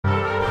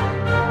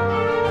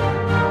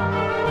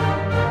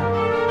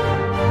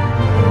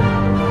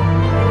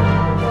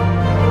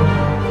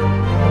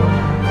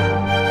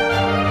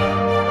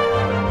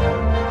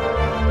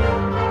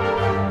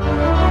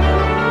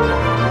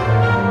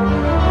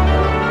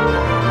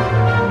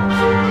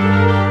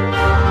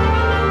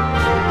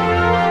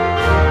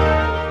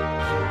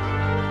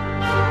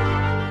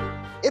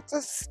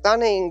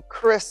stunning,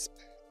 crisp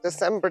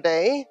December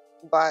day,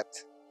 but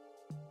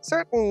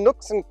certain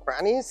nooks and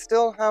crannies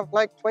still have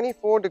like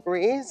 24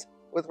 degrees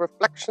with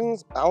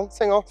reflections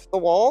bouncing off the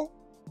wall.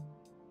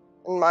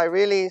 And my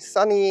really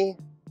sunny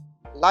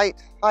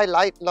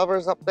highlight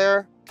lovers up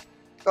there,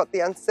 got the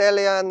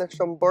Ancelia and the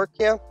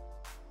Schomburgkia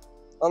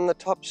on the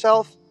top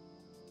shelf.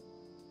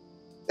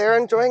 They're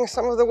enjoying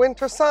some of the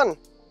winter sun,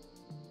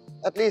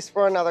 at least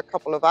for another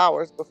couple of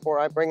hours before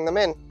I bring them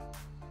in.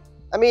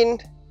 I mean,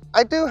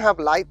 I do have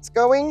lights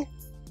going,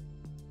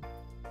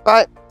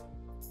 but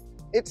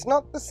it's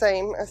not the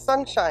same as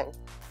sunshine.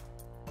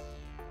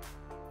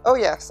 Oh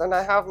yes, and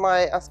I have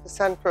my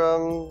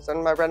Ascocenthrums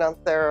and my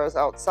Renantheras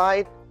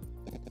outside,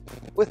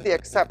 with the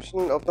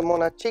exception of the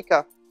Mona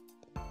Chica,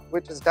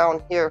 which is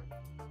down here.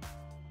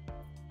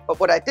 But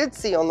what I did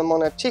see on the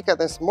Mona Chica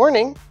this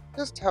morning,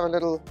 just have a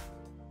little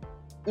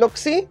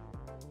look-see.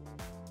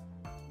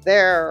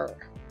 There,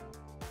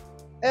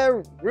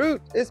 a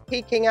root is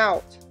peeking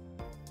out.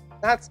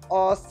 That's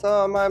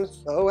awesome. I'm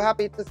so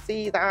happy to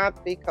see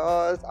that,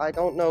 because I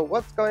don't know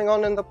what's going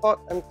on in the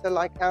pot until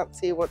I can't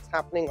see what's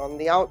happening on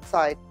the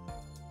outside.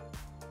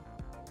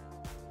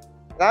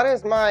 That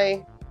is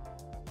my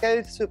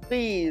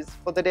𝒀𝑶𝑼𝑚𝑼𝑩𝑬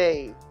for the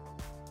day.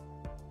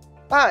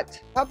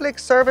 But public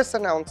service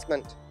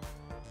announcement.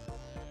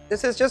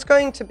 This is just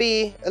going to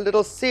be a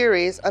little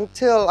series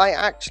until I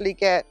actually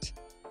get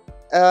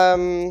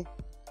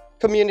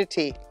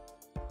community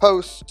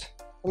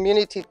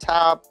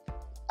tab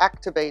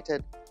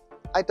activated.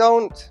 I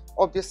don't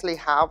obviously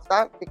have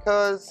that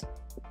because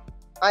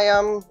I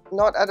am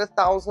not at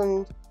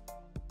 1,000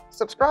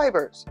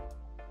 subscribers.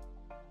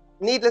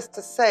 Needless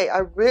to say, I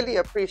really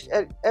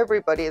appreciate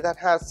everybody that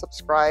has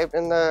subscribed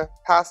in the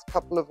past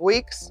couple of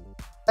weeks.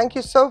 Thank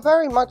you so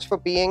very much for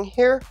being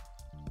here,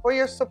 for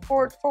your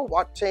support, for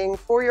watching,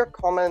 for your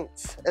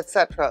comments,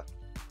 etc.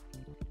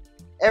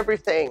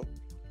 Everything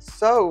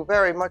so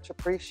very much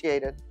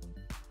appreciated.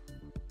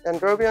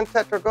 Dendrobium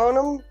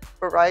tetragonum,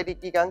 variety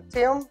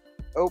giganteum,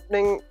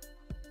 opening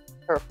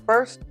her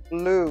first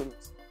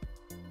blooms.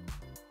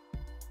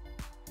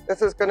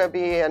 This is going to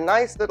be a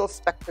nice little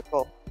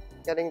spectacle,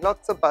 getting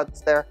lots of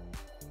buds there.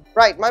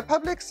 Right, my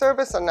public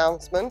service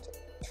announcement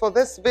for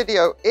this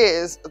video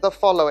is the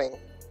following.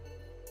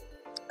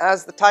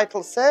 As the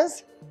title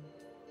says,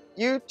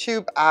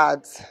 YouTube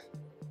ads.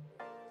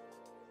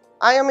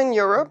 I am in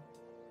Europe,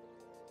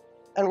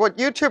 and what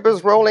YouTube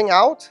is rolling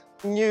out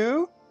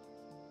new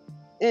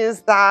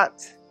is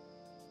that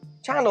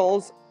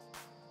channels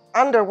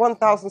under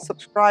 1,000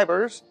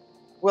 subscribers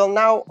will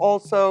now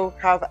also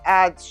have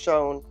ads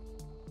shown.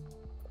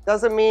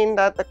 Doesn't mean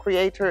that the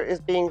creator is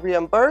being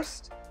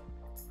reimbursed,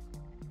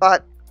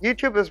 but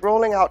YouTube is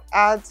rolling out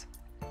ads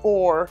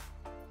for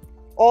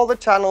all the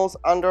channels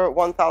under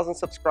 1,000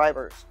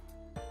 subscribers.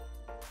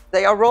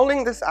 They are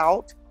rolling this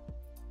out,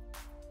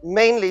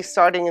 mainly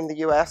starting in the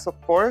US,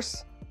 of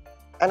course,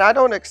 and I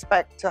don't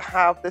expect to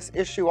have this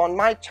issue on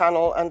my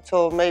channel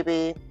until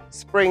maybe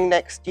spring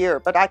next year,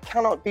 but I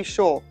cannot be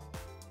sure.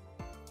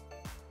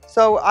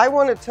 So I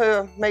wanted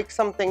to make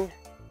something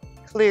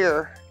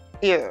clear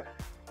here,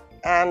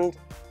 and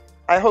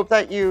I hope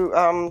that you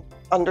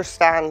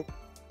understand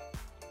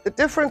the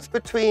difference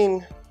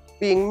between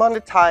being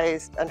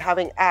monetized and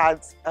having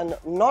ads and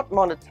not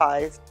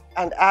monetized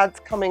and ads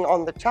coming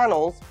on the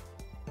channels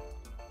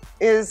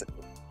is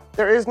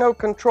there is no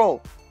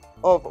control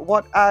of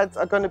what ads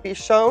are going to be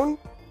shown.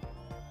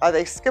 Are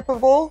they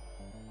skippable?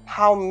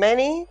 How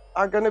many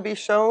are going to be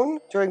shown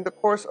during the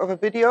course of a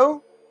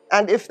video?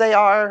 And if they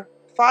are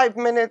 5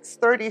 minutes,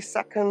 30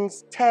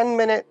 seconds, 10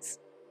 minutes,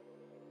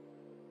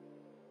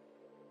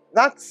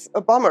 that's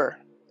a bummer.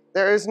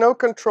 There is no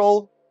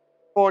control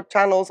for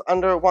channels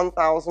under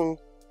 1,000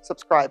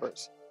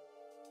 subscribers.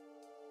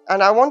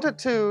 And I wanted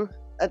to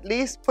at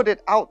least put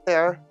it out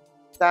there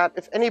that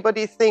if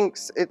anybody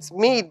thinks it's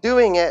me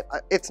doing it,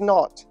 it's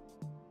not.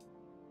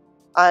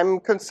 I'm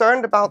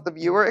concerned about the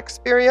viewer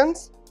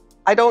experience.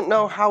 I don't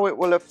know how it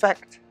will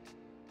affect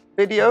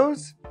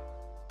videos.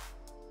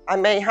 I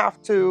may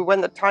have to,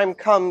 when the time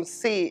comes,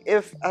 see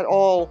if at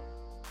all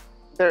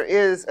there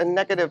is a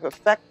negative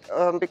effect,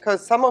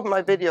 because some of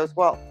my videos,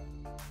 well,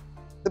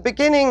 the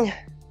beginning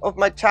of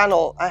my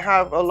channel, I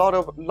have a lot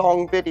of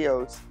long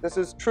videos. This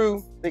is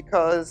true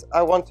because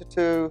I wanted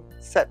to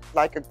set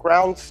like a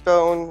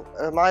groundstone,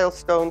 a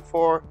milestone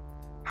for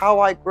how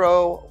I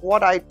grow,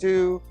 what I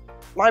do,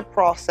 my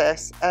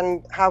process,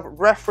 and have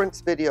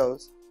reference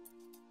videos.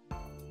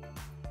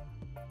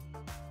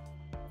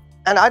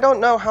 And I don't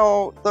know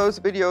how those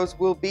videos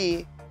will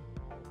be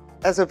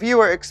as a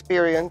viewer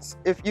experience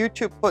if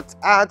YouTube puts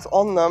ads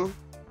on them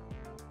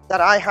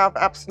that I have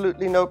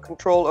absolutely no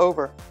control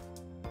over.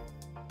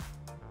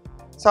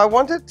 So I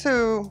wanted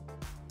to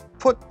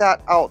put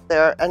that out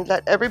there and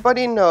let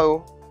everybody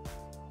know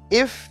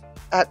if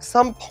at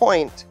some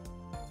point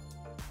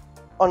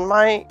on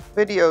my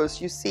videos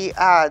you see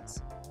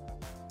ads,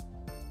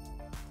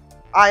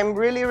 I'm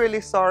really,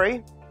 really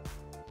sorry.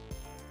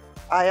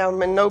 I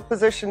am in no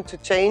position to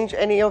change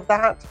any of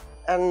that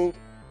and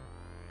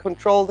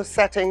control the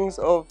settings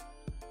of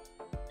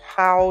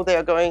how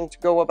they're going to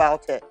go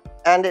about it.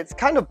 And it's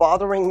kind of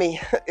bothering me.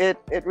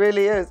 It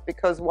really is,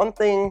 because one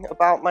thing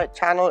about my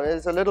channel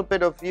is a little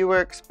bit of viewer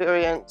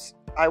experience.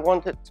 I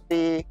want it to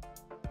be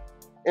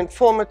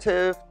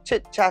informative,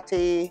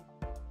 chit-chatty,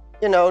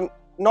 you know,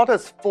 not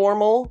as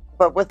formal,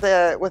 but with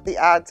the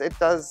ads, it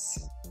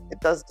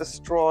does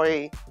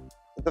destroy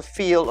the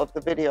feel of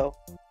the video.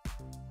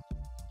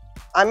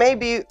 I may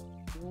be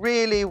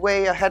really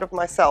way ahead of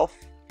myself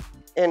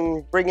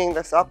in bringing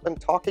this up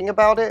and talking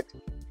about it,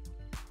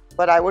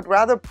 but I would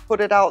rather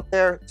put it out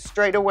there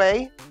straight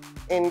away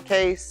in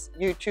case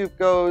YouTube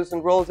goes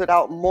and rolls it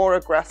out more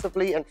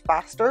aggressively and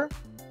faster,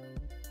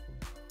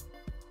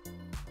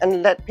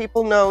 and let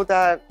people know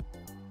that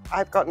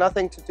I've got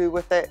nothing to do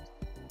with it.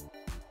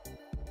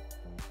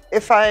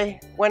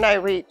 When I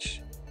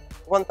reach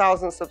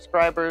 1,000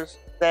 subscribers,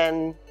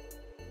 then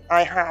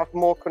I have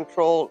more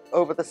control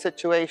over the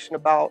situation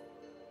about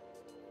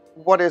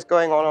what is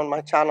going on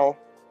my channel.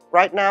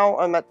 Right now,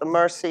 I'm at the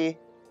mercy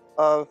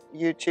of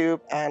YouTube,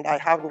 and I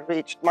haven't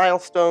reached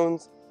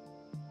milestones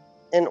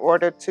in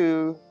order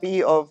to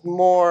be of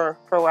more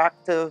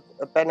proactive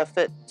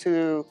benefit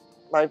to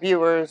my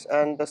viewers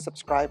and the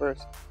subscribers.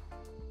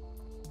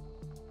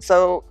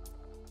 So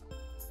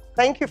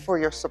thank you for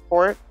your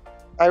support.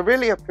 I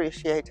really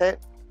appreciate it.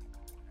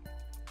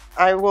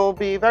 I will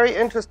be very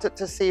interested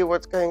to see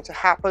what's going to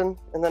happen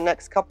in the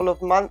next couple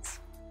of months.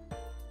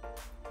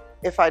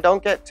 If I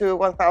don't get to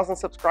 1,000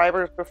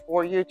 subscribers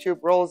before YouTube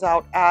rolls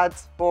out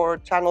ads for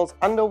channels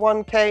under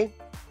 1K,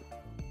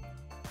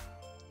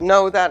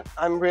 know that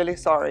I'm really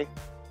sorry.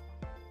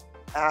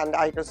 And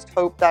I just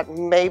hope that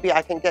maybe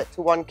I can get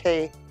to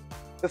 1K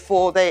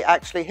before they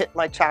actually hit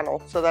my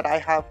channel so that I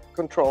have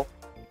control.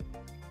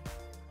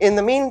 In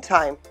the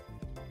meantime,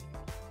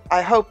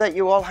 I hope that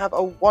you all have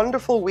a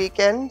wonderful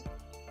weekend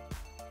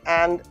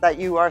and that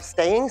you are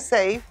staying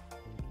safe.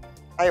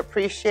 I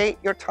appreciate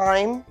your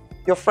time,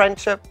 your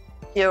friendship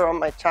here on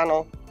my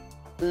channel.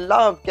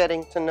 Love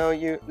getting to know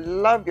you,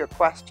 love your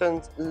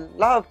questions,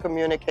 love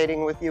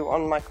communicating with you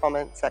on my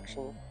comment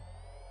section.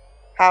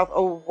 Have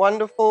a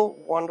wonderful,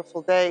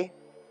 wonderful day.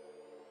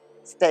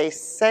 Stay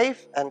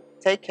safe and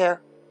take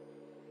care.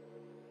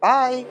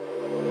 Bye.